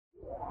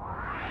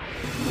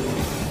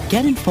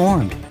Get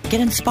informed,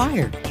 get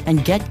inspired,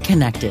 and get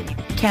connected.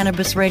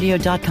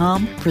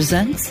 CannabisRadio.com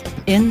presents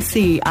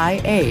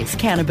NCIA's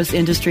Cannabis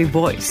Industry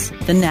Voice.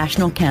 The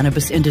National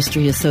Cannabis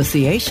Industry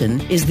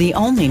Association is the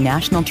only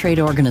national trade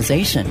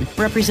organization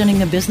representing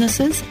the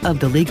businesses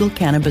of the legal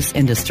cannabis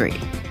industry.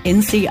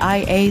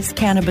 NCIA's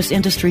Cannabis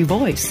Industry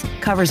Voice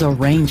covers a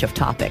range of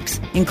topics,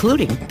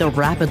 including the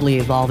rapidly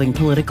evolving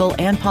political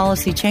and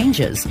policy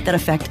changes that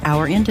affect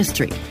our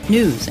industry,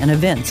 news and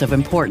events of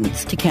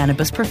importance to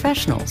cannabis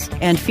professionals,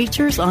 and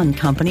features on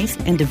companies,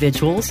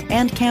 individuals,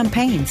 and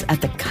campaigns at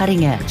the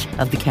cutting edge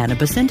of the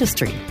cannabis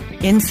industry.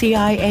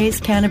 NCIA's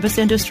Cannabis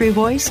Industry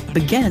Voice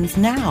begins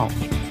now.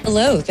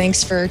 Hello,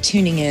 thanks for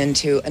tuning in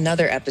to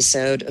another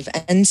episode of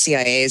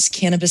NCIA's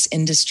Cannabis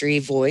Industry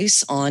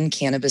Voice on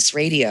Cannabis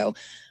Radio.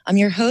 I'm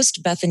your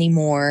host, Bethany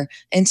Moore,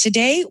 and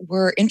today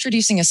we're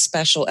introducing a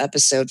special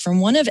episode from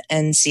one of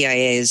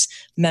NCIA's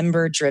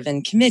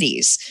member-driven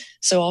committees.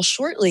 So I'll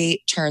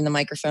shortly turn the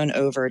microphone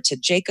over to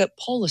Jacob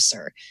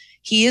Policzer.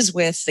 He is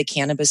with the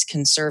Cannabis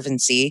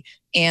Conservancy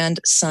and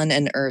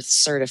Sun+Earth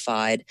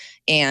certified,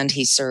 and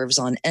he serves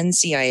on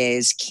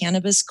NCIA's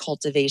Cannabis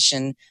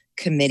Cultivation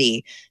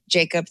Committee.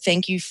 Jacob,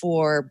 thank you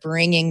for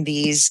bringing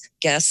these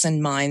guests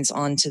and minds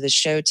onto the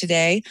show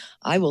today.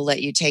 I will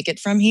let you take it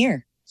from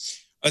here.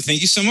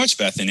 Thank you so much,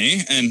 Bethany,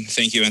 and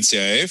thank you,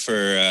 NCIA,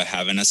 for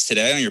having us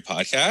today on your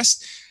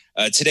podcast.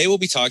 Today, we'll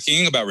be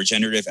talking about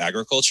regenerative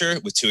agriculture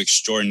with two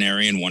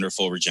extraordinary and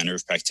wonderful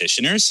regenerative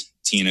practitioners,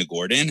 Tina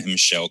Gordon and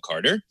Michelle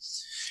Carter.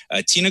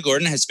 Tina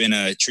Gordon has been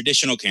a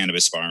traditional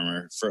cannabis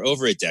farmer for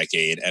over a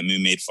decade at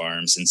Moon Made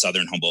Farms in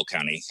southern Humboldt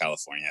County,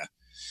 California.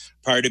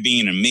 Prior to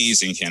being an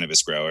amazing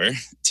cannabis grower,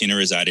 Tina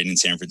resided in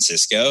San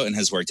Francisco and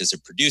has worked as a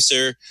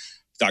producer,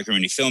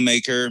 documentary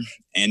filmmaker,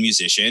 and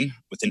musician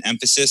with an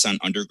emphasis on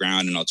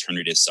underground and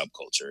alternative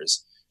subcultures.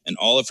 In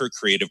all of her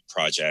creative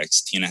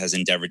projects, Tina has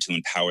endeavored to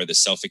empower the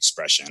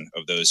self-expression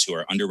of those who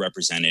are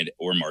underrepresented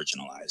or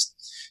marginalized.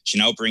 She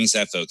now brings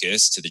that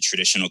focus to the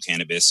traditional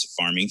cannabis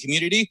farming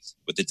community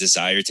with the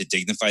desire to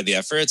dignify the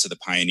efforts of the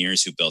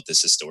pioneers who built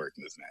this historic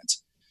movement.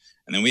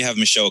 And then we have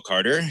Michelle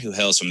Carter, who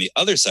hails from the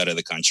other side of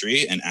the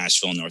country in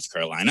Asheville, North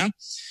Carolina,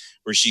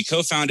 where she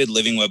co-founded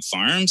Living Web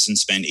Farms and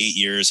spent 8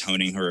 years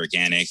honing her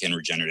organic and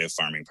regenerative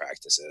farming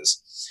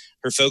practices.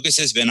 Her focus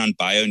has been on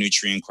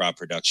bionutrient crop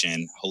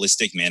production,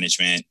 holistic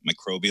management,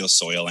 microbial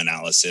soil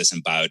analysis,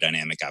 and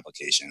biodynamic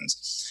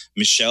applications.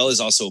 Michelle is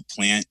also a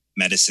plant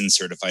medicine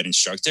certified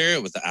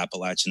instructor with the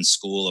Appalachian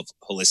School of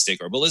Holistic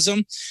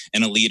Herbalism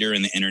and a leader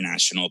in the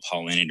international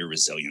pollinator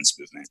resilience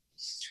movement.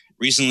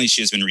 Recently,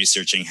 she has been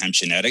researching hemp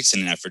genetics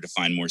in an effort to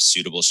find more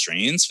suitable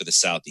strains for the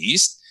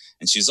Southeast.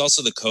 And she's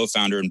also the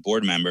co-founder and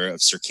board member of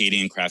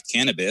Circadian Craft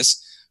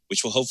Cannabis,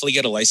 which will hopefully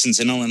get a license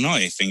in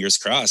Illinois, fingers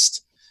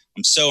crossed.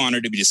 I'm so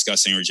honored to be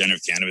discussing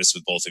regenerative cannabis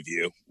with both of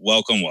you.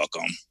 Welcome,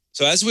 welcome.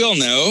 So as we all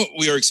know,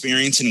 we are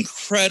experiencing an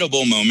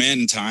incredible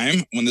moment in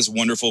time when this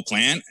wonderful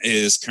plant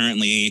is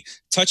currently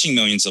touching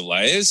millions of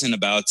lives and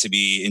about to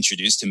be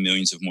introduced to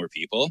millions of more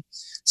people.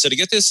 So to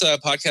get this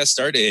podcast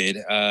started,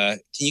 can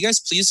you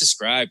guys please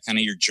describe kind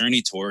of your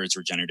journey towards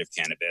regenerative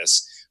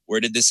cannabis? Where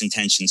did this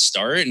intention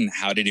start and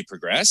how did it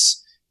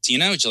progress?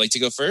 Tina, would you like to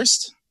go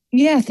first?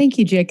 Yeah, thank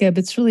you, Jacob.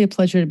 It's really a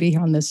pleasure to be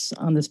here on this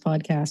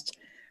podcast.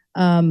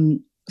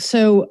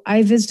 So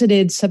I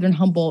visited southern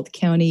Humboldt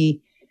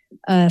County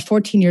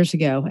 14 years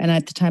ago. And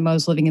at the time I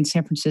was living in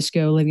San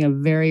Francisco, living a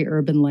very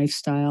urban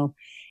lifestyle.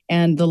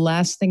 And the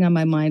last thing on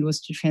my mind was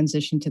to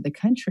transition to the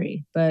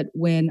country. But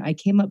when I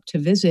came up to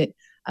visit,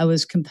 I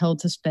was compelled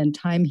to spend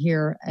time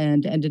here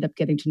and ended up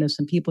getting to know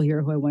some people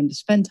here who I wanted to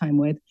spend time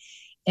with.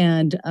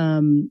 And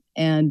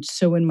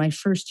so in my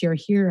first year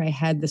here, I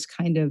had this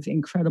kind of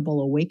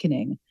incredible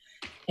awakening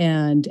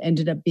and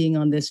ended up being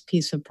on this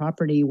piece of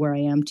property where I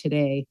am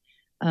today,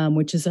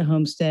 which is a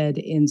homestead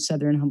in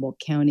southern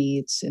Humboldt County.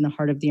 It's in the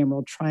heart of the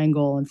Emerald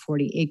Triangle on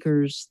 40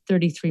 acres,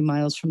 33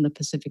 miles from the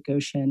Pacific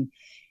Ocean.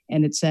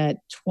 And it's at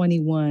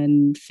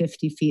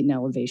 2150 feet in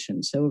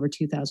elevation, so over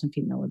 2,000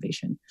 feet in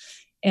elevation.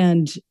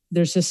 And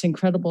there's this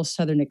incredible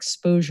southern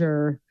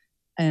exposure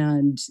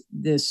and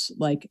this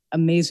like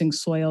amazing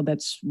soil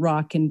that's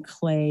rock and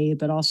clay,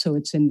 but also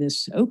it's in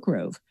this oak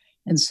grove.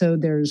 And so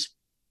there's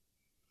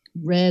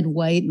red,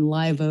 white, and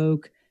live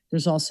oak.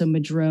 There's also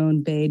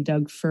madrone, bay,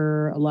 Doug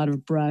fir, a lot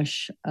of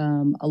brush,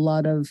 a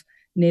lot of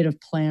native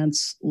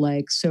plants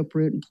like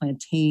soaproot and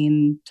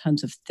plantain,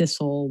 tons of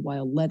thistle,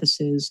 wild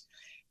lettuces.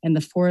 And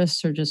the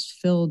forests are just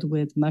filled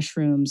with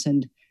mushrooms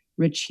and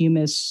rich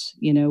humus,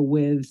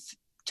 with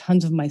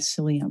tons of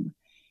mycelium.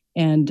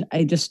 And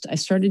I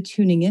started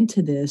tuning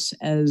into this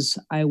as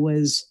I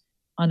was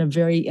in a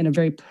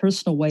very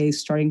personal way,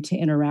 starting to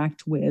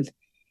interact with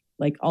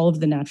like all of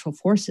the natural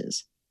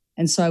forces.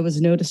 And so I was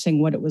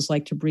noticing what it was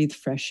like to breathe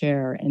fresh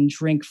air and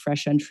drink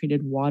fresh,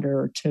 untreated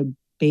water, to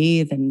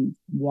bathe and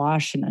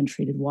wash in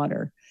untreated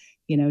water,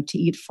 to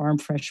eat farm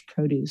fresh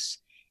produce,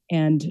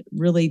 and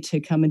really to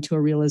come into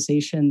a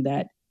realization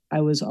that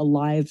I was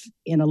alive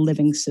in a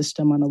living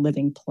system on a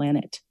living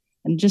planet,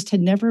 and just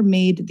had never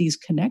made these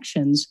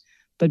connections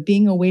but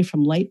being away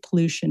from light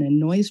pollution and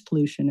noise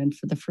pollution, and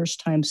for the first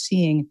time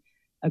seeing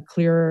a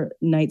clear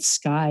night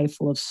sky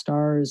full of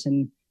stars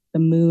and the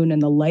moon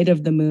and the light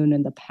of the moon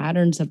and the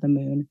patterns of the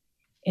moon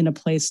in a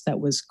place that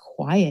was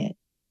quiet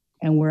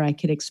and where I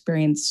could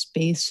experience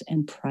space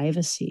and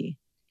privacy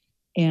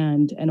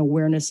and an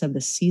awareness of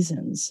the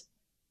seasons.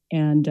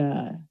 And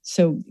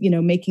so,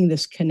 making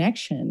this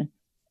connection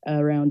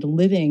around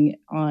living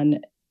on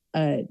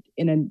a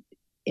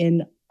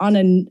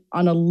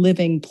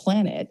living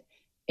planet,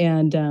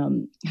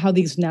 and how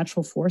these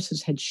natural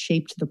forces had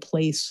shaped the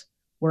place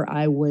where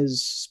I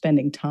was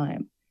spending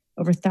time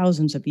over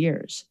thousands of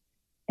years,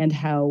 and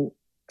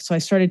so I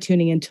started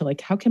tuning into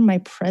how can my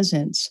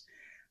presence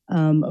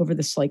over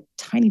this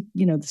tiny,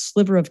 the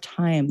sliver of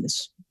time,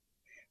 this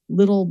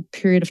little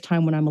period of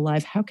time when I'm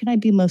alive, how can I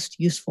be most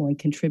useful and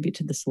contribute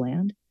to this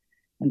land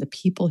and the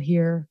people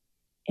here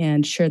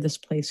and share this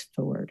place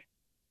forward?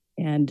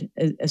 And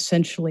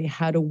essentially,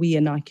 how do we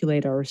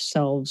inoculate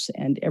ourselves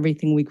and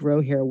everything we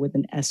grow here with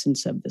an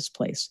essence of this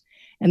place?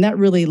 And that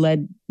really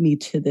led me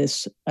to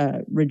this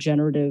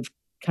regenerative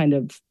kind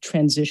of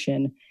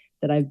transition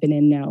that I've been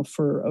in now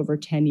for over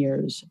 10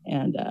 years,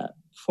 and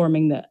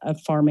forming a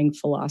farming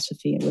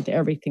philosophy with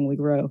everything we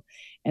grow.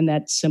 And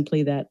that's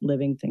simply that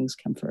living things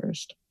come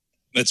first.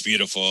 That's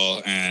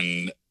beautiful.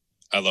 And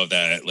I love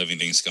that living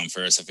things come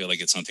first. I feel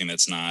like it's something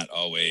that's not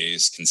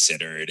always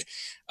considered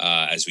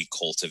as we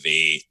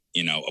cultivate,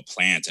 a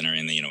plant and are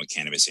in the, a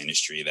cannabis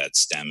industry that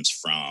stems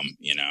from,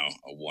 a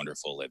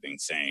wonderful living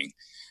thing.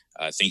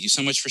 Thank you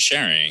so much for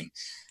sharing.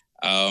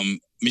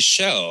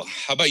 Michelle,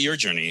 how about your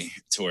journey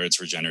towards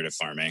regenerative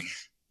farming?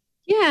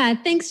 Yeah,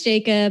 thanks,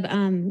 Jacob.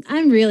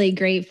 I'm really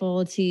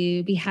grateful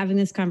to be having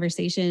this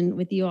conversation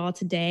with you all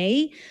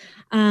today.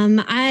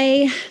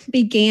 I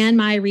began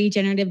my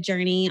regenerative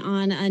journey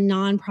on a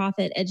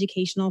nonprofit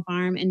educational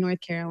farm in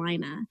North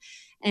Carolina.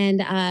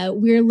 And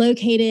we're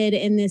located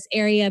in this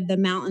area of the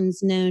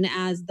mountains known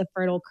as the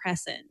Fertile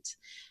Crescent.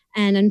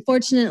 And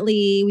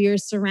unfortunately, we were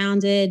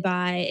surrounded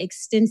by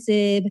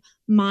extensive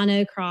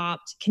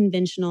monocropped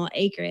conventional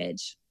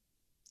acreage.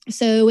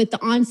 So with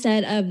the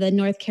onset of the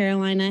North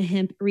Carolina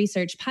Hemp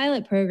Research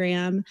Pilot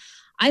Program,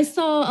 I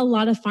saw a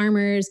lot of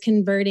farmers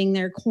converting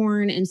their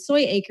corn and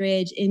soy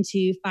acreage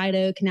into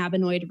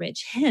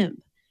phytocannabinoid-rich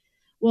hemp.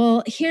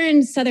 Well, here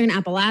in Southern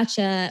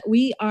Appalachia,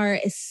 we are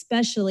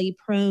especially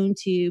prone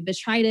to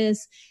botrytis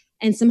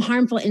and some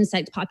harmful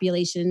insect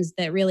populations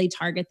that really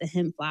target the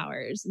hemp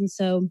flowers. And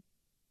so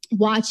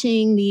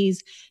watching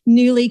these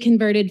newly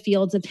converted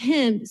fields of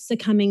hemp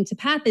succumbing to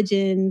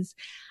pathogens,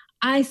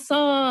 I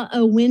saw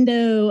a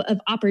window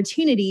of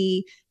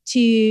opportunity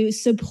to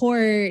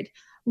support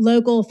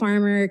local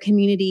farmer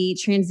community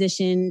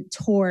transition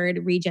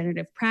toward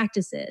regenerative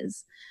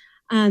practices.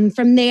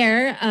 From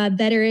there, a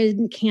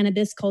veteran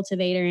cannabis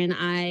cultivator and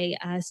I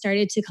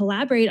started to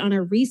collaborate on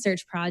a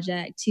research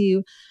project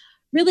to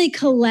really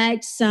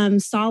collect some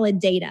solid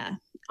data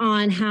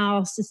on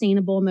how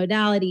sustainable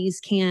modalities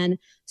can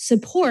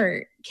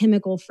support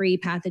chemical-free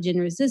pathogen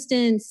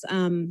resistance,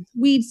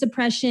 weed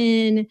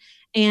suppression,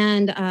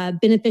 and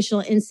beneficial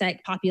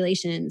insect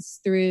populations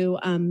through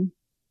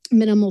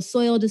minimal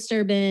soil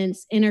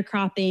disturbance,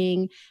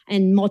 intercropping,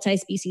 and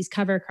multi-species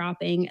cover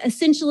cropping,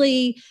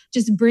 essentially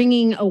just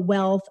bringing a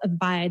wealth of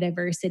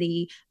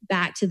biodiversity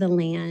back to the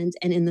land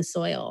and in the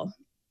soil.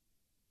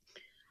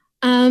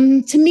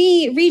 To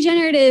me,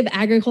 regenerative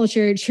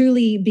agriculture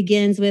truly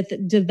begins with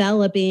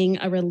developing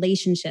a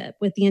relationship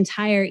with the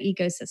entire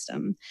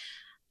ecosystem.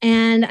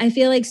 And I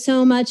feel like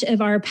so much of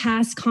our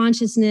past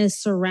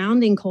consciousness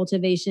surrounding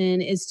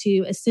cultivation is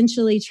to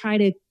essentially try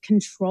to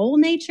control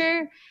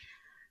nature,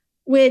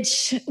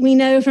 which we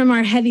know from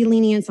our heavy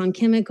lenience on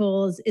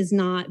chemicals is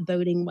not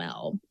boding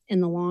well in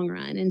the long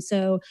run. And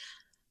so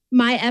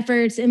my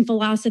efforts in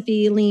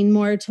philosophy lean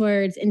more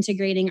towards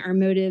integrating our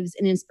motives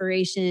and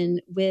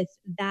inspiration with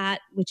that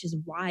which is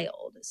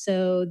wild,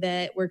 so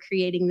that we're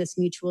creating this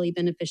mutually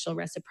beneficial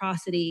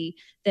reciprocity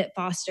that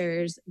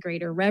fosters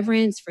greater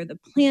reverence for the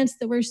plants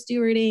that we're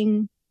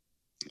stewarding.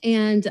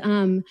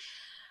 And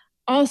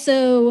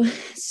also,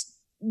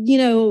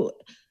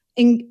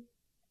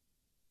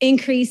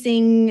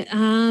 increasing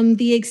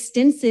the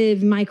extensive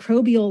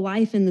microbial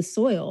life in the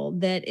soil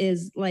that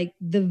is like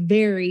the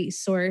very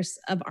source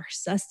of our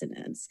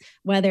sustenance,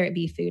 whether it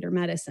be food or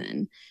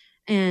medicine.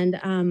 And,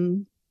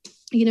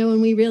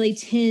 when we really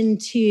tend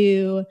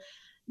to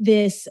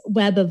this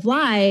web of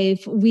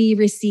life, we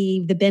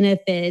receive the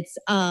benefits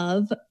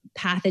of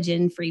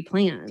pathogen-free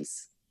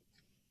plants.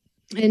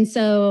 And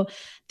so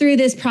through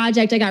this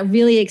project, I got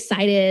really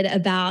excited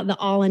about the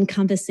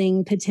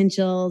all-encompassing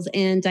potentials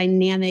and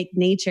dynamic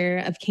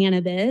nature of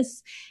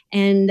cannabis,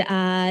 and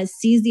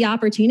seized the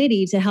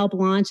opportunity to help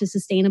launch a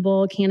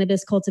sustainable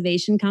cannabis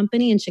cultivation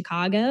company in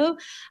Chicago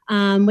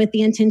with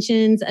the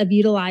intentions of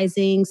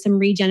utilizing some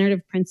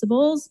regenerative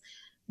principles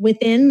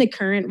within the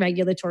current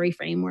regulatory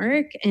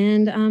framework.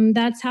 And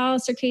that's how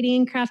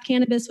Circadian Craft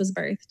Cannabis was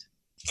birthed.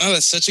 Oh,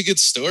 that's such a good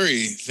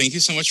story. Thank you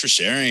so much for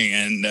sharing.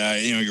 And,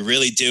 you're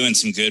really doing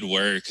some good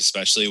work,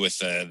 especially with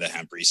the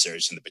hemp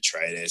research and the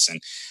botrytis. And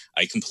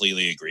I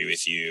completely agree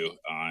with you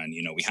on,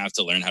 we have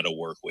to learn how to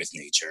work with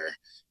nature.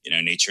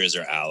 Nature is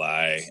our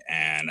ally.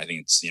 And I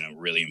think it's,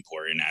 really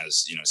important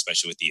as,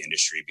 especially with the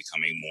industry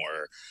becoming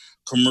more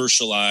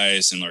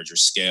commercialized and larger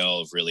scale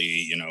of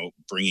really,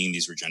 bringing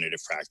these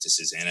regenerative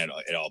practices in at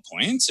all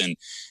points. And,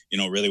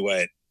 really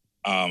what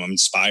I'm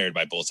inspired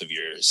by both of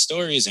your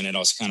stories. And it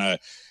also kind of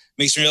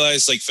makes me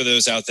realize, like, for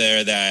those out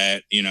there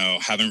that,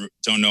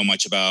 don't know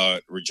much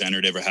about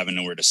regenerative or haven't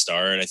know where to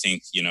start, I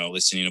think,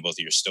 listening to both of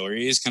your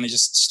stories, kind of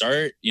just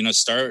start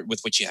with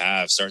what you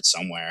have, start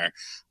somewhere.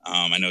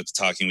 I know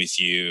talking with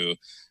you,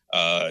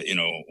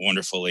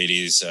 wonderful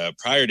ladies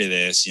prior to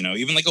this,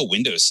 even like a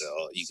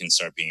windowsill, you can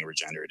start being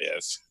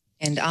regenerative.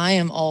 And I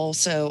am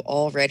also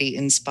already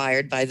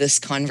inspired by this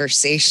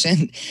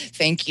conversation.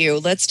 Thank you.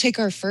 Let's take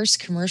our first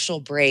commercial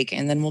break,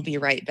 and then we'll be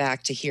right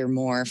back to hear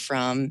more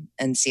from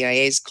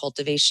NCIA's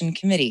Cultivation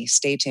Committee.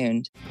 Stay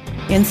tuned.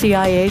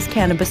 NCIA's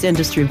Cannabis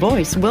Industry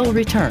Voice will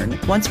return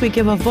once we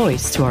give a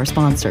voice to our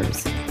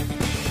sponsors.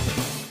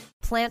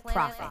 Plant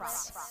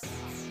Profits.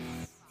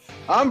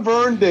 I'm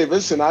Vern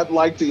Davis, and I'd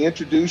like to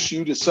introduce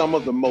you to some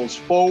of the most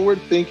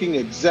forward-thinking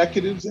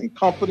executives and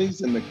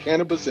companies in the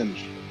cannabis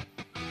industry.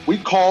 We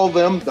call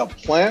them the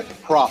Plant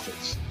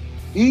Profits.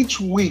 Each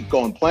week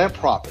on Plant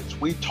Profits,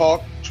 we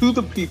talk to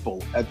the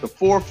people at the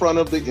forefront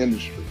of the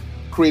industry,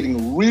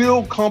 creating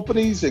real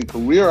companies and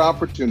career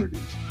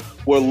opportunities.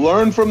 We'll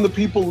learn from the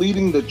people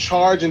leading the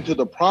charge into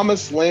the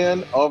promised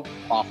land of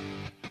profit.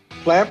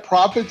 Plant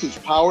Profits is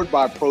powered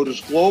by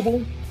Produce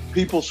Global,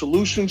 people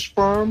solutions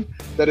firm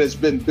that has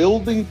been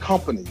building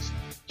companies,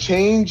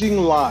 changing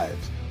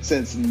lives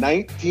since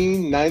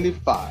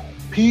 1995.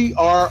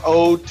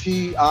 PROTIS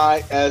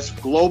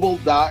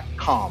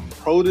global.com,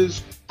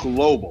 Produce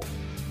Global.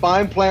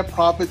 Find Plant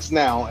Profits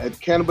now at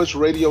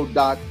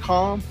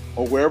cannabisradio.com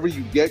or wherever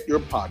you get your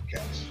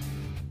podcasts.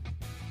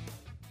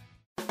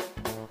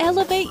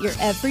 Elevate your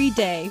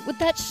everyday with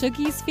that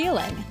Shoogies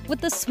feeling, with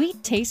the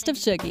sweet taste of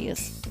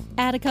Shoogies.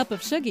 Add a cup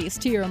of Shoogies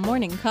to your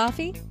morning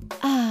coffee.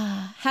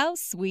 Ah, how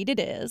sweet it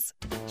is.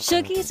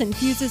 Shoogies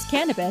infuses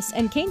cannabis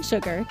and cane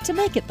sugar to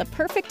make it the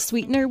perfect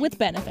sweetener with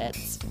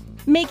benefits.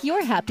 Make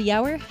your happy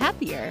hour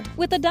happier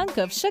with a dunk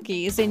of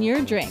Shoogies in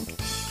your drink.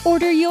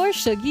 Order your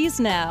Shoogies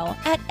now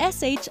at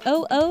shoogies.com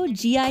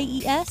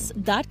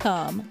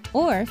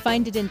or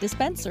find it in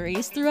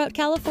dispensaries throughout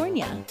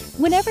California.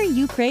 Whenever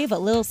you crave a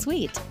little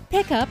sweet,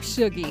 pick up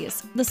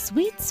Shoogies, the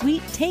sweet,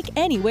 sweet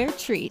take-anywhere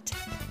treat.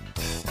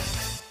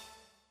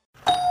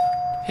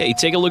 Hey,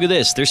 take a look at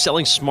this. They're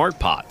selling smart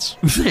pots.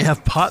 They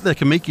have pot that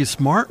can make you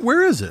smart?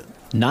 Where is it?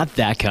 Not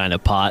that kind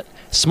of pot.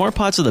 Smart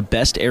pots are the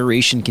best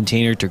aeration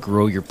container to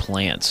grow your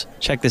plants.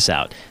 Check this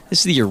out. This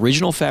is the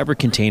original fabric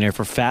container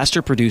for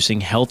faster producing,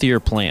 healthier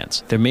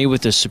plants. They're made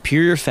with a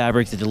superior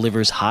fabric that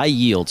delivers high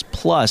yields.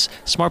 Plus,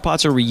 smart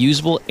pots are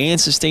reusable and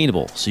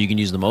sustainable, so you can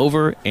use them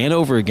over and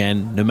over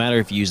again, no matter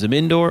if you use them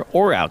indoor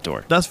or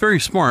outdoor. That's very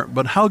smart,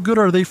 but how good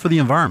are they for the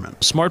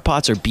environment? Smart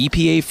pots are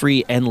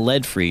BPA-free and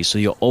lead-free, so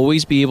you'll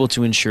always be able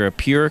to ensure a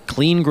pure,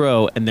 clean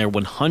grow, and they're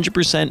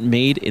 100%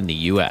 made in the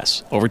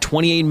U.S. Over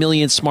 28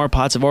 million smart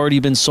pots have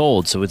already been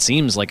sold, so it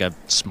seems like a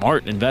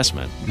smart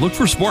investment. Look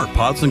for smart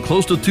pots in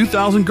close to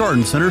 2,000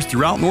 garden centers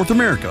throughout North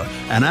America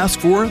and ask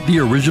for the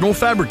original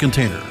fabric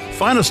container.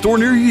 Find a store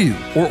near you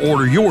or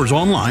order yours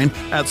online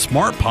at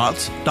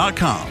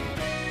smartpots.com.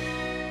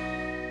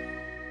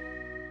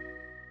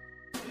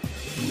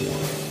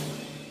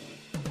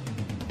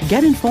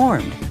 Get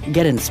informed,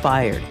 get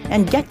inspired,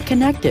 and get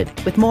connected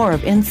with more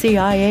of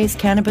NCIA's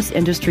Cannabis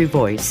Industry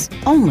Voice,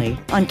 only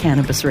on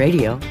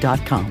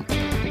cannabisradio.com.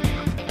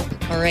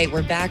 All right,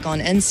 we're back on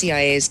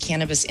NCIA's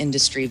Cannabis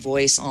Industry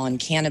Voice on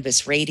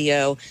Cannabis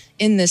Radio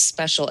in this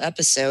special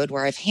episode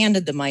where I've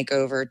handed the mic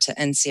over to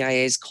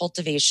NCIA's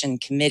Cultivation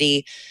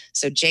Committee.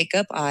 So,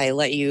 Jacob, I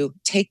let you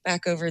take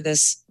back over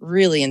this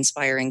really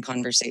inspiring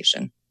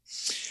conversation.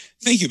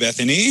 Thank you,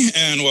 Bethany,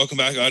 and welcome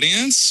back,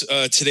 audience.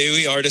 Today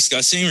we are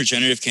discussing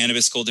regenerative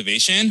cannabis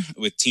cultivation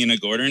with Tina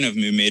Gordon of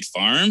Moon Made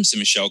Farms and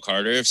Michelle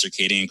Carter of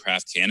Circadian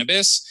Craft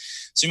Cannabis.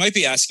 So you might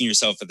be asking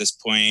yourself at this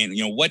point,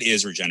 what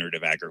is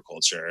regenerative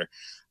agriculture?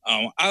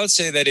 I would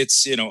say that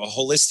it's, a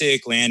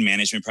holistic land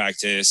management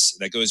practice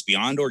that goes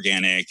beyond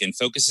organic and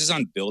focuses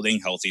on building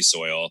healthy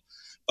soil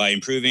by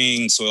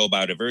improving soil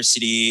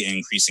biodiversity and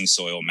increasing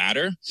soil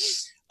matter.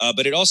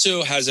 But it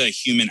also has a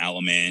human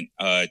element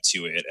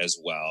to it as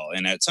well.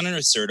 And at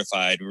Sun+Earth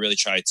Certified, we really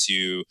try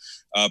to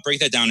break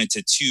that down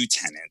into two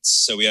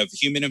tenets. So we have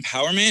human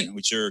empowerment,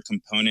 which are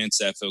components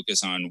that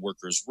focus on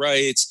workers'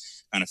 rights,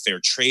 kind of fair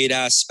trade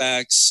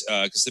aspects,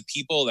 because the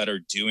people that are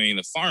doing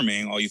the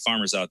farming, all you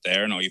farmers out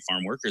there and all you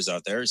farm workers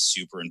out there, is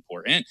super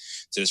important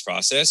to this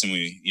process. And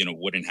we,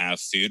 wouldn't have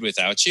food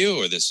without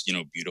you, or this,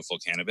 beautiful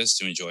cannabis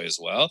to enjoy as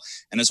well.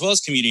 And as well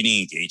as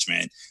community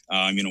engagement.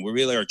 We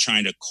really are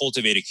trying to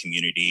cultivate a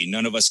community.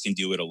 None of us can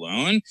do it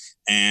alone.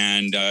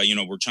 And,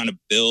 we're trying to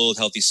build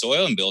healthy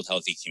soil and build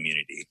healthy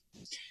community.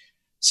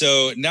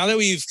 So now that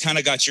we've kind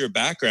of got your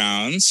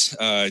backgrounds,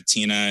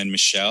 Tina and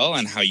Michelle,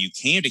 and how you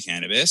came to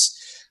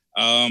cannabis,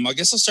 I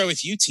guess I'll start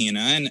with you, Tina.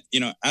 And,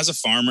 as a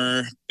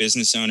farmer,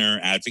 business owner,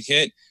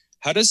 advocate,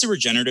 how does the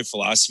regenerative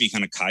philosophy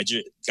kind of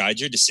guide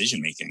your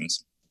decision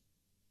makings?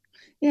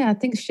 Yeah,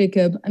 thanks,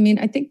 Jacob. I mean,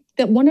 I think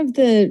that one of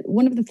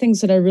the things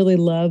that I really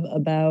love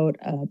about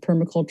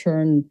permaculture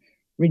and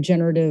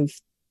regenerative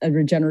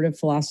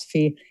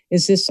philosophy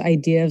is this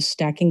idea of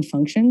stacking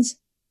functions.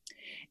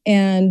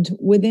 And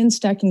within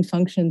stacking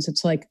functions,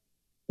 it's like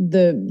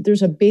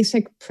there's a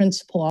basic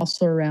principle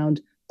also around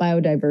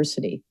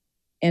biodiversity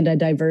and a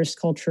diverse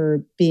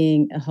culture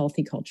being a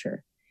healthy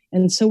culture.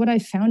 And so what I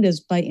found is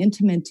by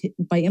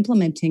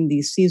implementing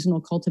these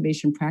seasonal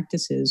cultivation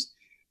practices,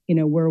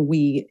 where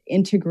we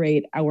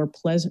integrate our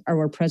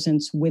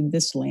presence with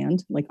this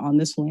land, like on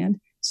this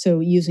land, so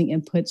using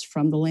inputs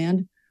from the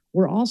land,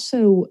 we're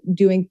also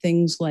doing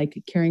things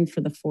like caring for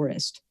the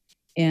forest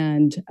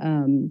and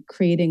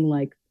creating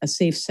like a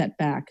safe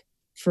setback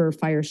for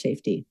fire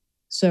safety.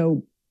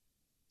 So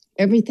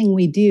everything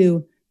we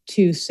do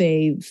to,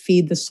 say,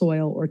 feed the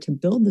soil or to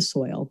build the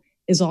soil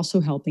is also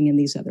helping in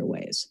these other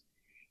ways.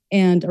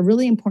 And a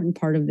really important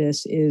part of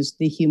this is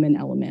the human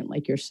element,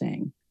 like you're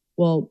saying.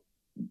 Well,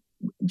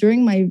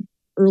 during my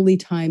early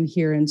time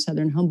here in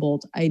Southern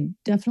Humboldt, I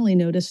definitely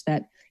noticed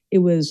that it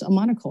was a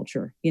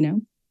monoculture,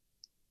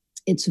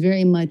 It's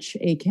very much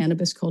a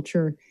cannabis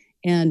culture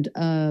and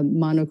a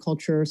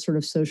monoculture sort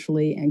of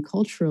socially and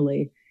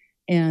culturally.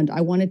 And I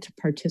wanted to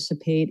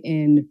participate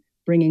in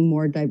bringing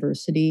more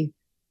diversity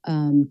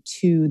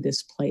to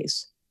this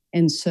place.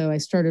 And so I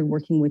started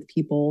working with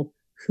people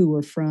who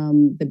were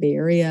from the Bay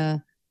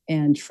Area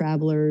and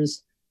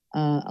travelers,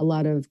 a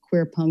lot of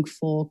queer punk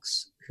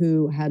folks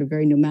who had a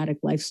very nomadic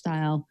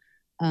lifestyle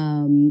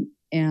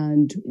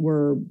and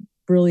were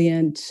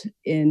brilliant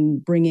in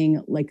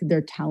bringing like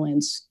their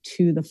talents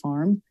to the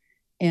farm.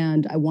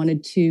 And I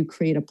wanted to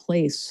create a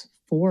place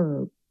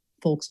for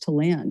folks to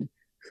land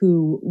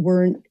who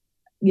weren't,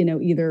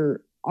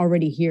 either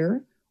already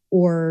here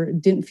or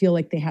didn't feel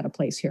like they had a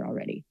place here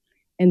already.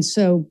 And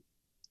so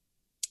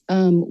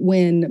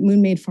when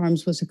Moon Made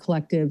Farms was a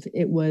collective,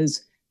 it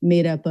was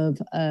made up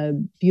of a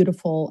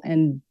beautiful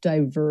and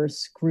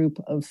diverse group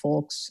of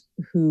folks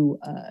who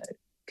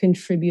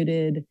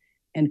contributed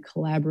and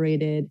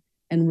collaborated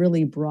and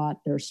really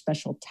brought their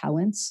special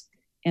talents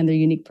and their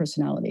unique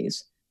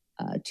personalities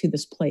to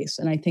this place.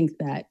 And I think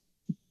that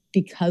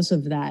because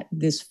of that,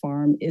 this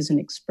farm is an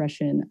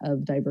expression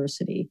of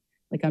diversity,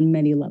 like on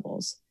many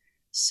levels.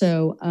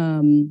 So,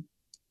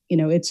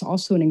 it's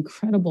also an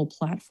incredible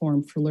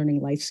platform for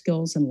learning life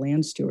skills and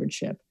land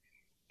stewardship.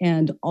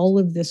 And all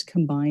of this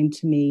combined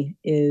to me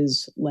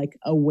is like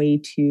a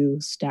way to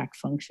stack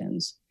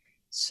functions.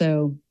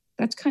 So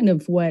that's kind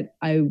of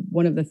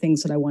one of the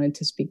things that I wanted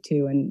to speak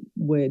to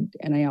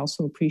and I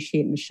also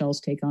appreciate Michelle's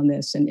take on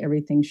this and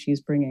everything she's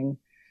bringing.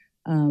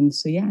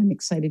 So yeah, I'm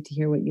excited to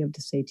hear what you have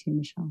to say too,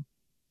 Michelle.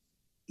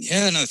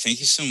 Yeah, no, thank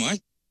you so much.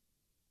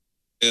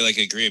 I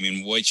agree. I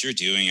mean, what you're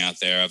doing out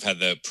there, I've had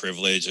the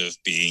privilege of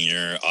being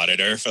your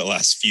auditor for the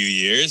last few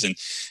years and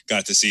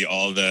got to see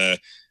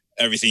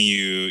everything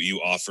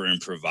you offer and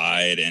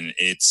provide. And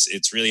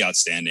it's really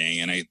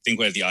outstanding. And I think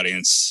what the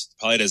audience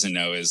probably doesn't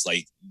know is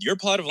like your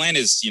plot of land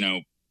is,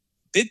 a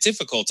bit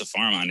difficult to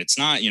farm on. It's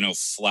not,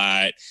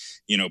 flat,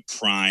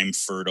 prime,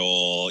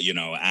 fertile,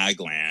 ag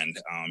land.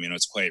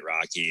 It's quite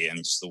rocky, and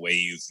just the way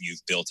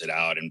you've built it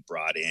out and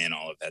brought in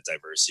all of that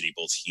diversity,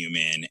 both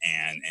human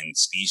and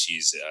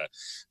species,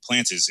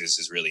 plants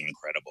is really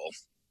incredible.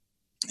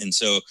 And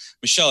so,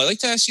 Michelle, I'd like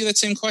to ask you that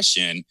same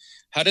question.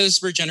 How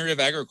does regenerative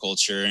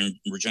agriculture and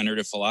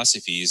regenerative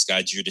philosophies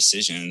guide your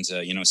decisions,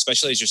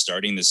 especially as you're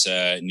starting this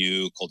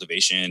new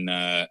cultivation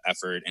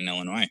effort in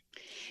Illinois?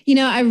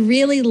 I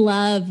really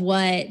love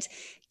what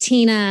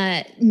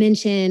Tina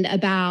mentioned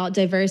about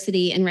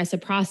diversity and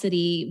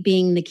reciprocity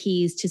being the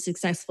keys to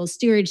successful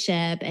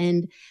stewardship,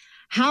 and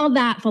how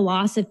that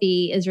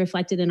philosophy is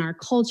reflected in our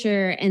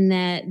culture, and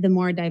that the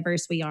more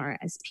diverse we are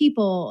as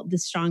people, the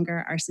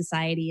stronger our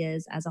society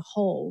is as a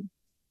whole.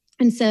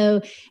 And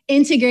so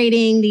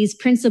integrating these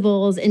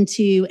principles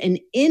into an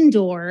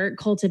indoor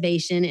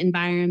cultivation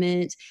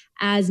environment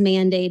as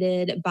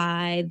mandated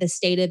by the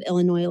state of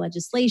Illinois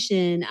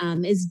legislation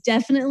is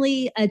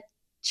definitely a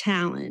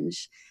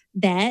challenge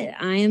that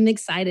I am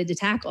excited to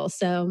tackle.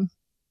 So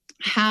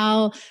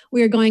how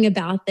we're going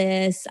about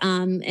this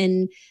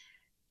and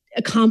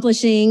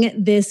accomplishing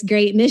this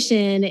great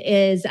mission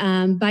is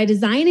by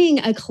designing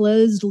a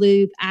closed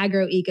loop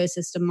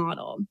agro-ecosystem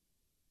model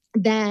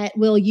that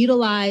will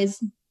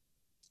utilize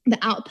the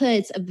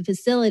outputs of the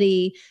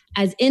facility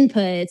as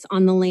inputs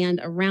on the land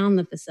around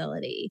the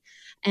facility.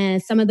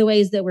 And some of the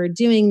ways that we're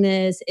doing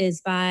this is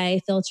by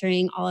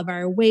filtering all of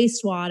our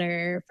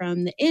wastewater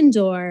from the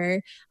indoor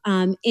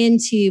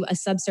into a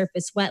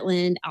subsurface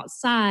wetland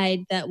outside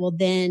that will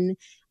then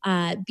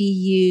be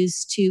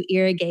used to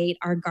irrigate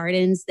our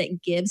Gardens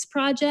That Gives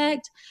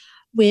project,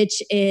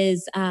 which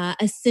is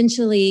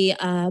essentially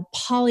a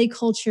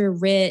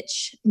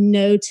polyculture-rich,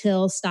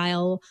 no-till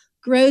style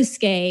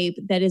growscape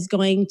that is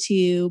going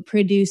to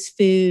produce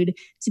food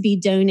to be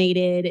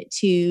donated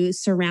to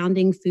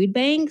surrounding food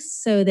banks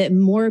so that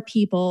more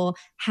people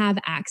have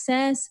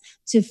access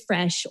to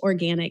fresh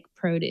organic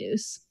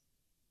produce.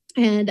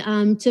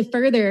 And to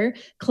further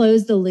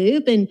close the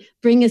loop and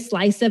bring a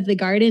slice of the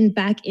garden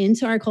back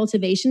into our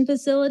cultivation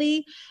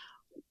facility,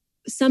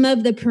 some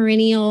of the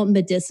perennial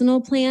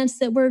medicinal plants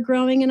that we're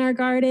growing in our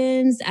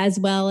gardens, as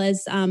well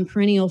as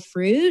perennial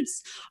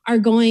fruits, are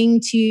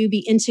going to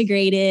be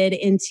integrated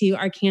into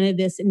our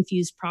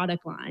cannabis-infused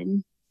product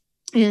line.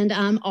 And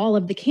all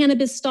of the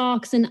cannabis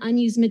stalks and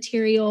unused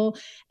material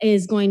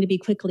is going to be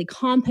quickly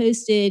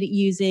composted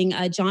using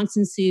a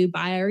Johnson-Su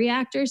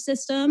bioreactor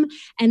system.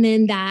 And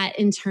then that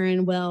in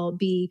turn will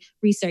be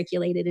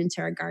recirculated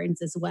into our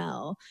gardens as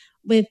well.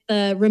 With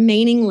the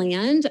remaining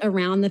land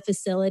around the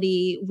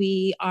facility,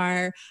 we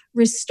are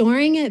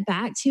restoring it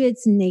back to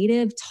its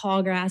native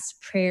tallgrass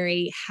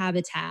prairie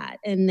habitat,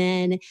 and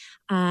then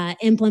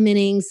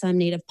implementing some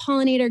native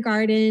pollinator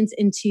gardens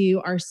into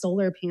our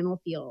solar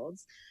panel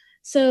fields.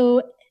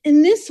 So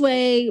in this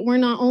way, we're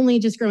not only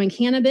just growing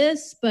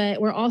cannabis,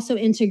 but we're also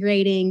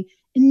integrating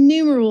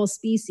innumerable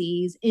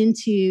species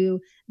into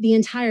the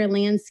entire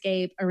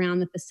landscape around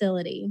the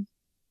facility,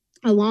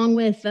 along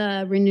with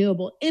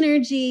renewable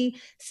energy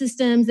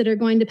systems that are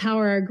going to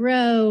power our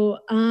grow.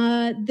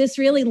 This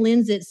really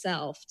lends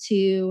itself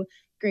to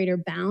greater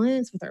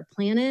balance with our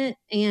planet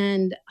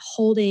and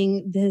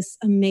holding this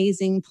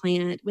amazing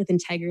plant with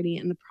integrity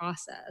in the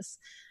process.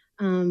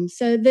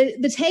 So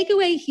the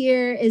takeaway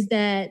here is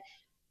that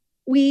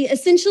we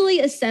essentially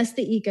assess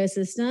the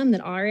ecosystem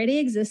that already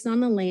exists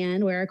on the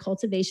land where our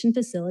cultivation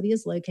facility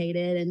is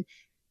located and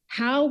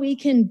how we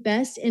can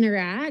best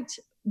interact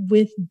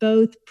with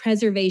both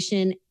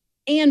preservation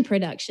and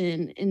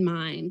production in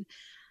mind.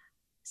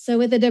 So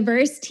with a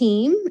diverse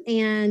team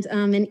and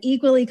an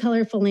equally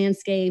colorful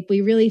landscape,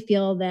 we really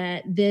feel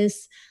that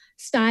this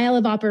style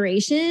of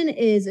operation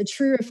is a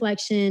true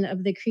reflection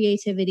of the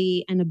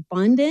creativity and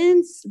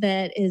abundance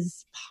that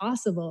is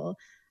possible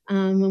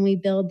when we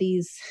build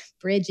these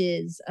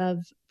bridges of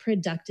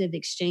productive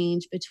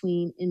exchange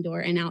between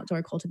indoor and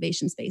outdoor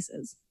cultivation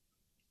spaces.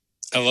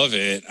 I love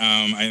it.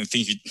 I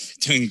think you're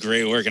doing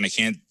great work, and I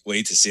can't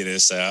wait to see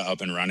this up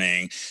and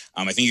running.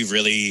 I think you've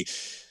really,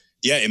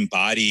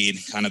 embodied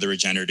kind of the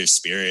regenerative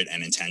spirit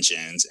and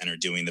intentions, and are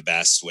doing the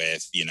best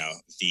with,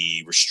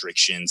 the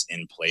restrictions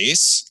in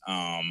place.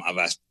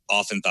 I've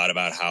often thought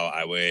about how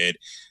I would,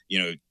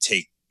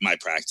 take my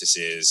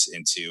practices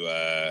into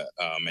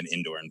an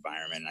indoor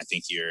environment. I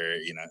think you're,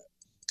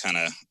 kind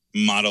of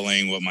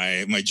modeling what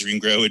my dream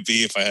grow would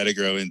be if I had to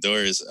grow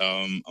indoors.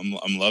 I'm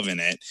loving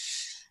it.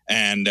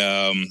 And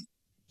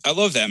I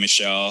love that,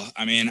 Michelle.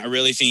 I mean, I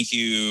really think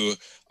you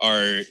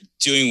are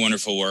doing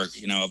wonderful work.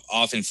 I've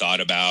often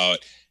thought about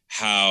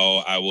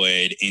how I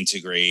would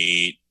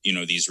integrate,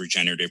 these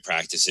regenerative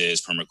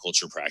practices,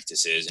 permaculture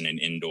practices in an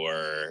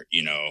indoor,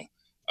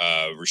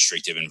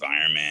 restrictive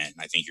environment.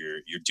 And I think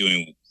you're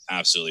doing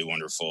absolutely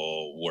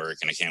wonderful work,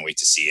 and I can't wait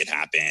to see it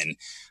happen.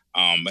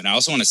 But I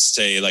also want to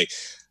say, I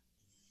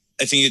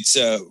think it's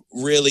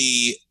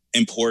really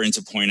important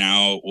to point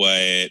out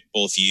what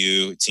both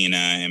you, Tina,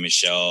 and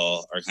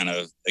Michelle are kind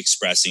of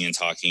expressing and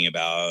talking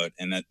about,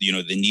 and that,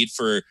 the need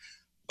for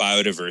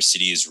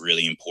biodiversity is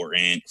really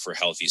important for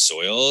healthy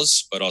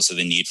soils, but also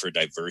the need for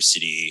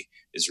diversity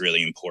is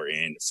really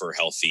important for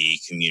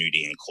healthy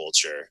community and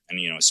culture. And,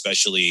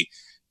 especially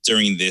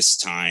during this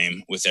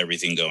time with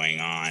everything going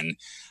on,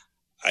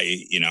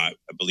 I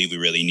believe we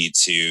really need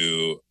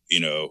to,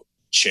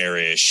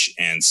 cherish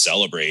and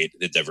celebrate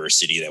the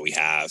diversity that we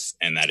have,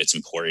 and that it's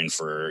important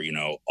for,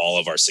 all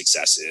of our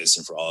successes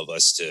and for all of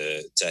us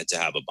to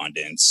have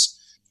abundance.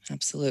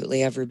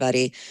 Absolutely,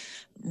 everybody.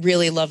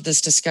 Really love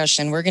this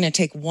discussion. We're going to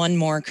take one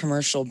more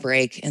commercial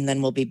break, and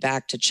then we'll be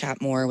back to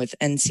chat more with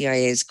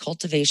NCIA's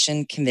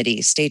Cultivation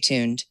Committee. Stay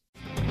tuned.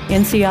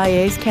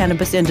 NCIA's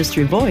Cannabis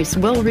Industry Voice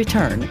will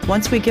return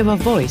once we give a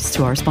voice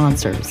to our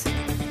sponsors.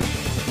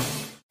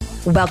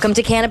 Welcome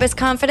to Cannabis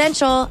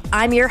Confidential.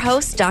 I'm your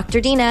host, Dr.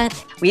 Dina.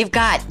 We've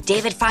got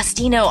David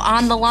Faustino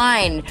on the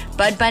line,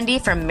 Bud Bundy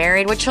from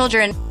Married with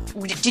Children.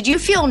 Did you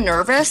feel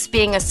nervous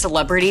being a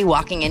celebrity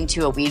walking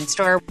into a weed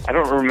store? I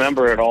don't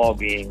remember at all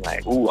being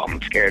like, ooh,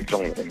 I'm scared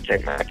someone's going to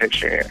take my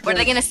picture here. What are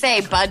they going to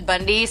say? Bud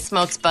Bundy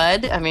smokes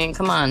bud? I mean,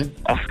 come on.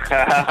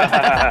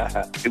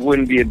 It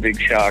wouldn't be a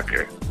big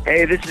shocker.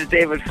 Hey, this is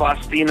David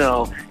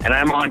Faustino, and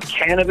I'm on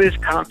Cannabis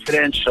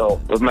Confidential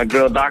with my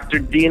girl, Dr.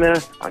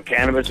 Dina, on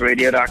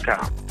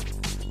CannabisRadio.com.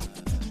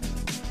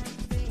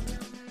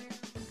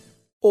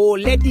 Oh,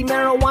 lady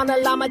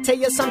marijuana llama, tell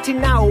you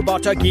something now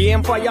about a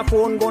game for your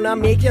phone, gonna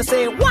make you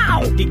say,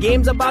 wow! The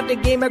game's about the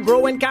game of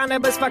growing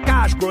cannabis for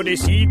cash. Grow the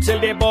seed, sell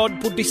the bud,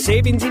 put the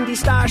savings in the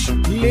stash.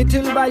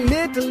 Little by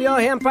little,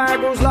 your empire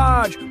grows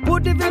large.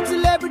 Put different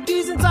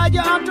celebrities inside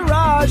your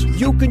entourage.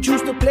 You can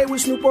choose to play with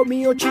Snoop or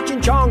me or Cheech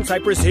and Chong,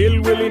 Cypress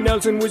Hill, Willie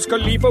Nelson, Wiz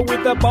Khalifa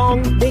with a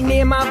bong. The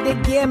name of the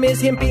game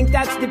is Him Pink,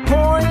 that's the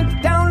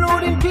point.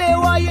 Download and play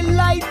while you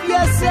light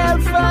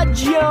yourself a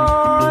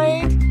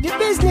joint. The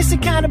business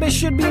of cannabis cannabis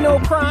should be no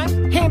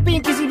crime. Hemp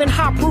Inc. is even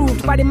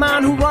hot-proofed by the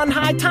man who run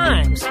High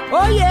Times.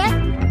 Oh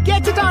yeah?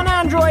 Get it on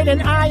Android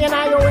and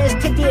iOS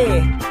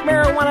today.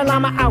 Marijuana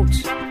Llama out.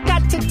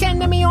 Got to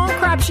tend to me own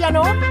crops, you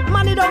know.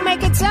 Money don't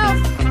make itself.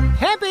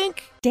 Hemp Inc.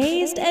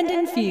 Dazed and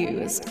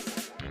Infused.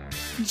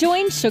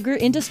 Join sugar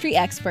industry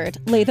expert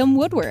Latham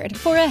Woodward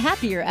for a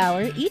happier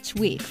hour each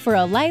week for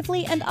a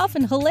lively and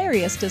often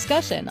hilarious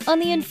discussion on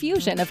the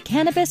infusion of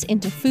cannabis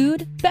into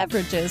food,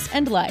 beverages,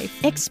 and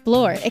life.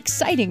 Explore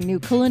exciting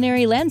new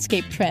culinary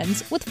landscape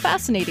trends with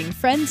fascinating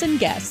friends and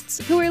guests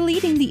who are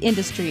leading the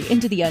industry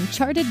into the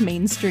uncharted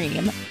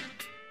mainstream.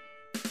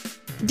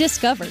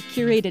 Discover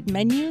curated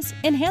menus,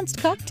 enhanced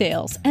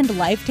cocktails, and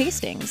live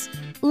tastings.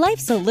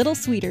 Life's a little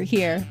sweeter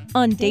here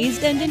on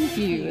Dazed and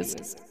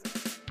Infused.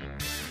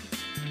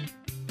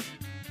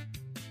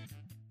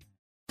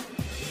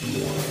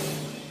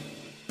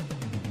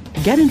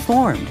 Get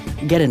informed,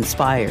 get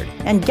inspired,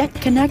 and get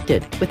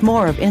connected with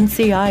more of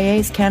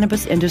NCIA's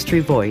Cannabis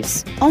Industry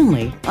Voice,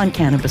 only on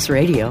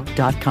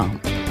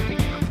CannabisRadio.com.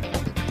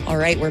 All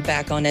right, we're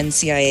back on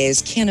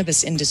NCIA's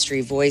Cannabis Industry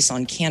Voice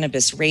on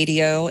Cannabis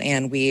Radio,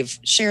 and we've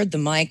shared the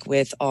mic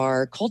with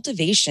our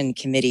Cultivation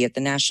Committee at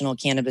the National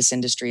Cannabis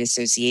Industry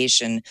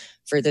Association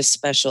for this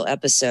special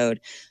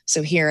episode.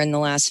 So here in the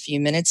last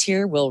few minutes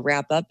here, we'll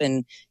wrap up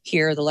and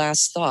hear the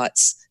last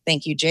thoughts.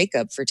 Thank you,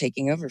 Jacob, for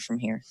taking over from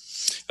here.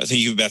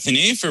 Thank you,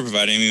 Bethany, for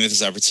providing me with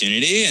this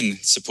opportunity and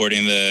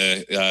supporting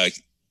the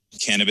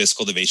Cannabis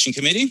Cultivation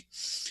Committee.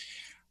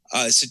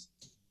 So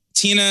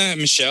Tina,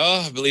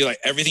 Michelle, I believe like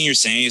everything you're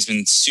saying has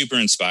been super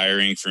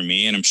inspiring for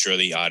me, and I'm sure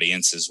the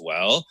audience as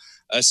well.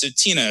 So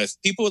Tina,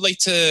 if people would like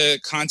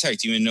to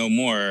contact you and know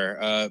more,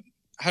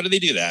 how do they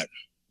do that?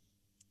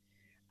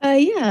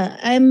 Yeah,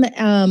 I'm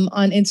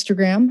on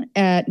Instagram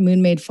at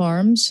Moonmade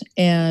Farms,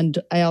 and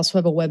I also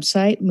have a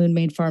website,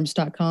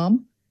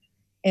 moonmadefarms.com.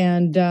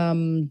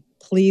 And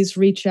please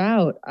reach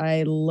out.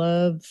 I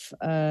love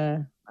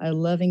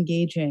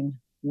engaging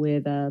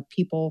with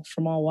people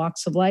from all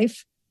walks of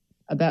life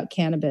about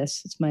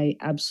cannabis. It's my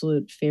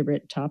absolute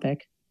favorite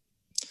topic.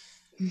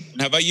 And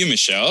how about you,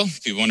 Michelle?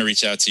 If people want to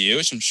reach out to you,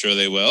 which I'm sure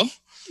they will.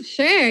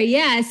 Sure.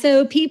 Yeah.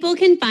 So people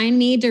can find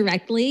me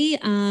directly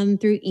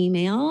through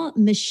email,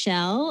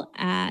 Michelle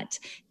at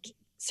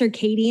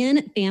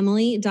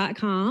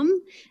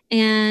circadianfamily.com.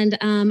 And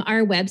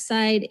our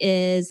website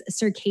is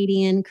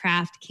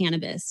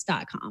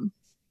circadiancraftcannabis.com.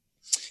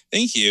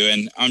 Thank you.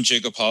 And I'm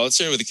Jacob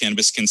Policzer with the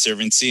Cannabis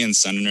Conservancy and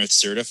Sun+Earth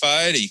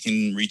certified. You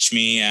can reach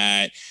me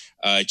at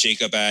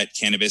Jacob at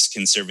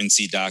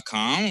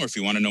cannabisconservancy.com, or if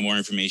you want to know more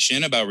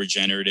information about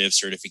regenerative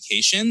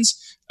certifications,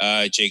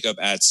 Jacob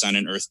at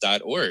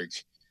sunandearth.org.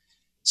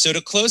 So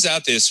to close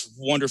out this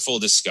wonderful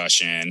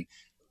discussion,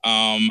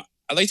 I'd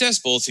like to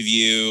ask both of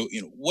you,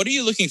 what are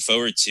you looking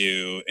forward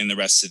to in the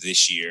rest of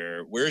this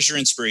year? Where's your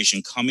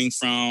inspiration coming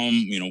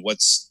from?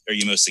 What are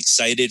you most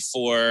excited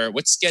for?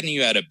 What's getting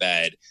you out of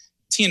bed?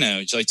 Tina,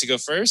 would you like to go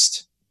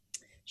first?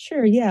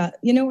 Sure. Yeah.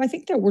 I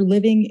think that we're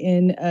living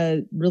in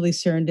a really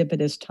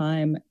serendipitous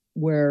time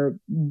where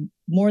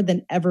more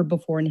than ever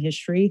before in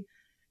history,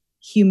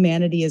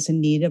 humanity is in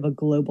need of a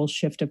global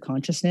shift of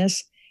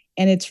consciousness.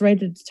 And it's right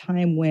at a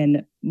time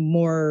when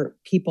more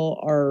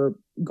people are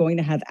going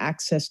to have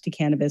access to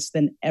cannabis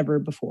than ever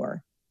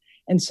before.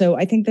 And so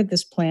I think that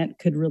this plant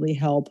could really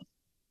help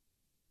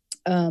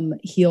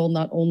heal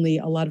not only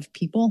a lot of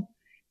people,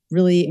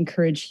 really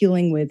encourage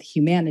healing with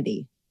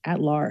humanity at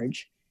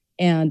large,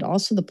 and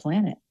also the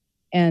planet.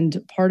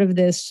 And part of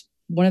this,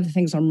 one of the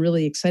things I'm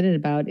really excited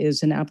about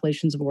is an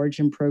Appellations of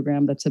Origin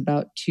program that's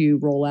about to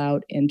roll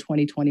out in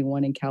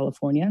 2021 in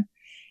California.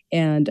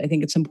 And I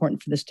think it's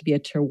important for this to be a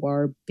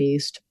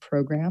terroir-based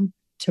program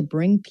to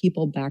bring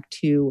people back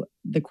to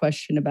the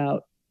question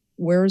about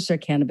where is their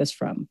cannabis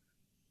from?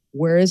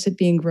 Where is it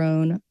being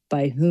grown?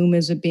 By whom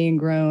is it being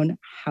grown?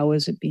 How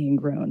is it being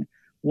grown?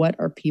 What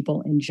are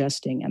people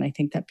ingesting? And I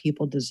think that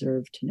people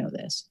deserve to know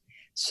this.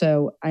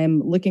 So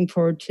I'm looking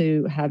forward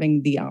to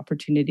having the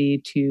opportunity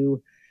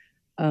to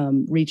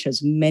reach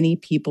as many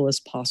people as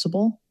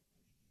possible,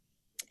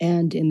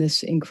 and in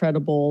this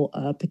incredible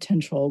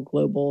potential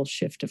global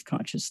shift of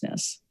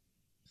consciousness.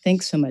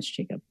 Thanks so much,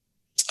 Jacob.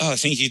 Oh,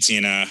 thank you,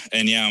 Tina.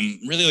 And yeah, I'm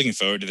really looking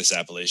forward to this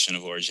appellation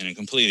of origin and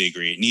completely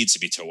agree. It needs to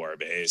be terroir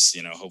based.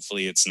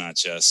 Hopefully it's not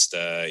just,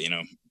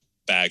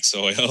 bag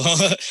soil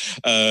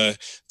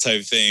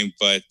type thing,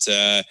 but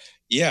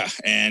yeah,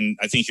 and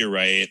I think you're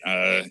right.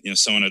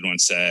 Someone had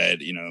once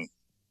said,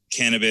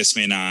 cannabis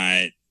may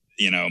not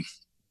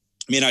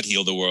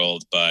heal the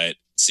world, but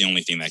it's the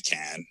only thing that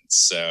can.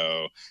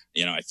 So,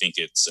 I think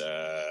it's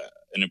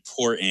an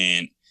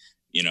important,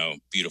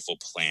 beautiful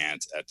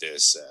plant at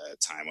this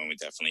time when we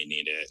definitely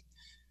need it.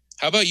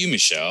 How about you,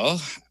 Michelle?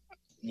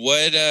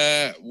 What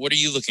are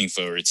you looking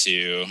forward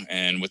to,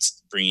 and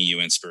what's bringing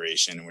you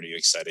inspiration, and what are you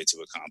excited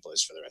to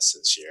accomplish for the rest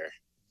of this year?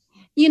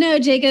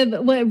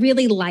 Jacob, what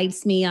really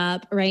lights me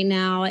up right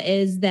now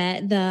is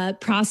that the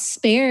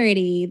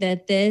prosperity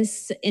that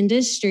this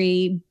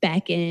industry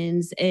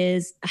beckons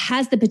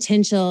has the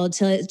potential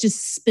to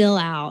just spill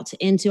out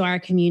into our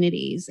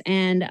communities.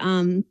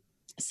 And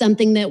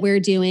Something that we're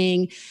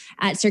doing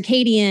at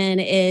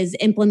Circadian is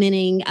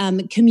implementing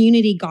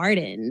community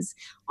gardens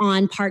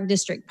on Park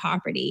District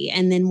property.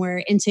 And then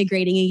we're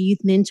integrating a youth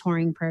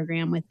mentoring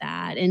program with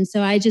that. And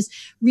so I just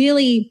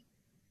really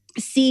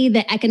see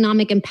the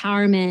economic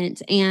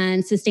empowerment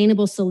and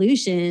sustainable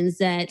solutions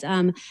that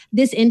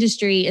this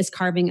industry is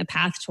carving a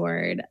path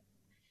toward.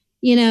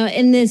 You know,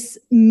 in this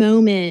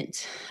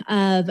moment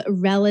of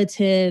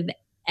relative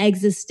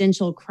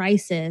existential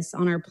crisis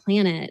on our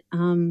planet,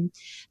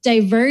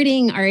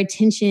 diverting our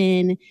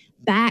attention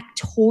back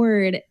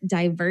toward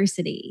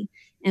diversity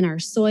in our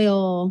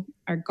soil,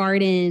 our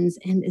gardens,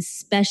 and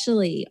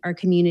especially our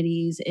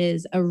communities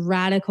is a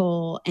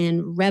radical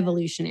and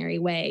revolutionary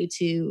way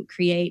to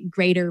create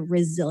greater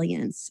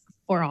resilience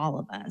for all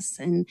of us.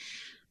 And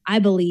I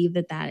believe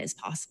that that is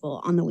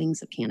possible on the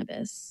wings of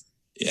cannabis.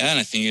 Yeah, and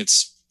I think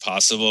it's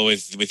possible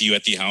with you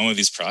at the helm of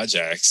these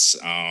projects.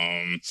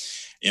 I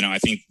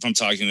think from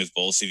talking with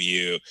both of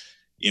you,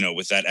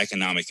 with that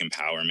economic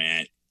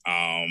empowerment,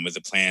 with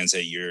the plans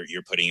that you're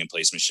putting in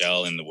place,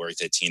 Michelle, and the work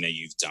that Tina,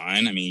 you've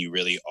done, I mean, you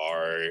really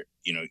are,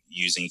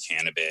 using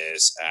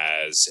cannabis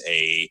as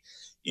a,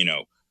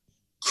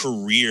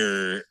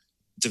 career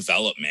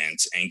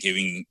development and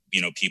giving,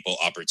 people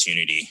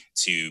opportunity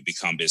to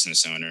become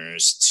business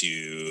owners,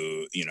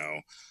 to,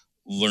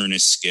 learn a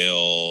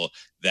skill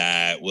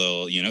that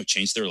will,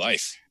 change their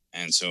life.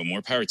 And so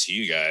more power to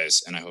you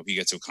guys. And I hope you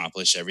get to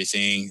accomplish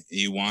everything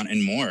you want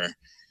and more.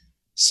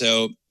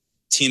 So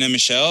Tina,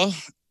 Michelle,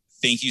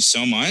 thank you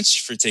so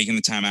much for taking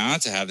the time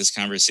out to have this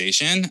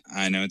conversation.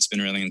 I know it's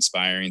been really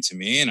inspiring to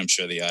me, and I'm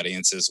sure the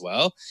audience as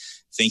well.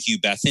 Thank you,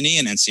 Bethany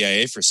and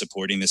NCIA, for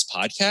supporting this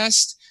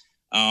podcast.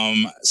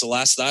 So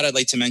last thought, I'd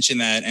like to mention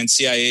that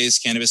NCIA's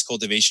Cannabis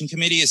Cultivation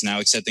Committee is now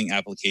accepting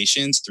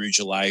applications through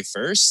July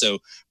 1st. So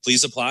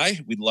please apply.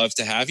 We'd love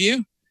to have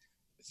you.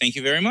 Thank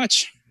you very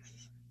much.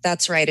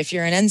 That's right. If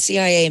you're an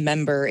NCIA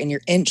member and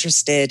you're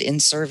interested in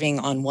serving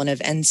on one of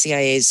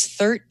NCIA's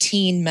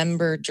 13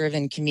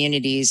 member-driven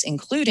communities,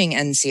 including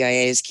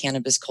NCIA's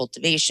Cannabis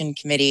Cultivation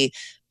Committee,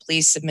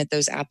 please submit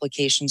those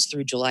applications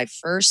through July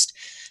 1st.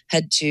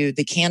 Head to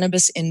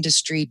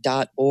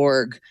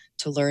thecannabisindustry.org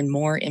to learn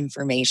more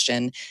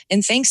information.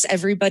 And thanks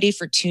everybody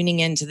for tuning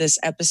into this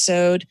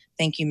episode.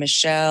 Thank you,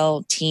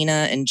 Michelle,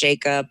 Tina, and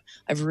Jacob.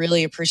 I've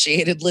really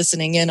appreciated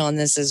listening in on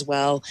this as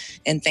well.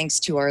 And thanks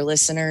to our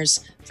listeners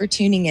for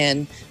tuning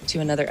in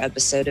to another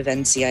episode of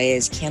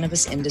NCIA's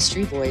Cannabis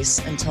Industry Voice.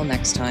 Until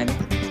next time.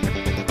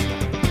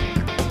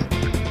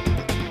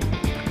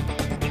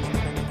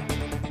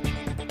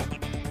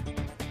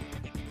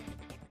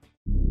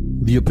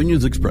 The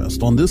opinions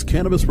expressed on this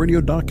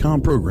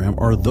CannabisRadio.com program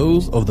are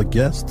those of the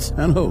guests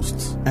and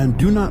hosts and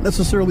do not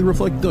necessarily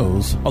reflect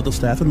those of the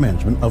staff and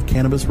management of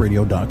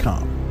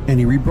CannabisRadio.com.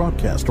 Any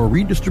rebroadcast or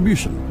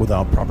redistribution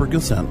without proper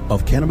consent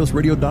of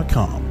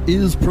CannabisRadio.com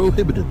is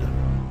prohibited.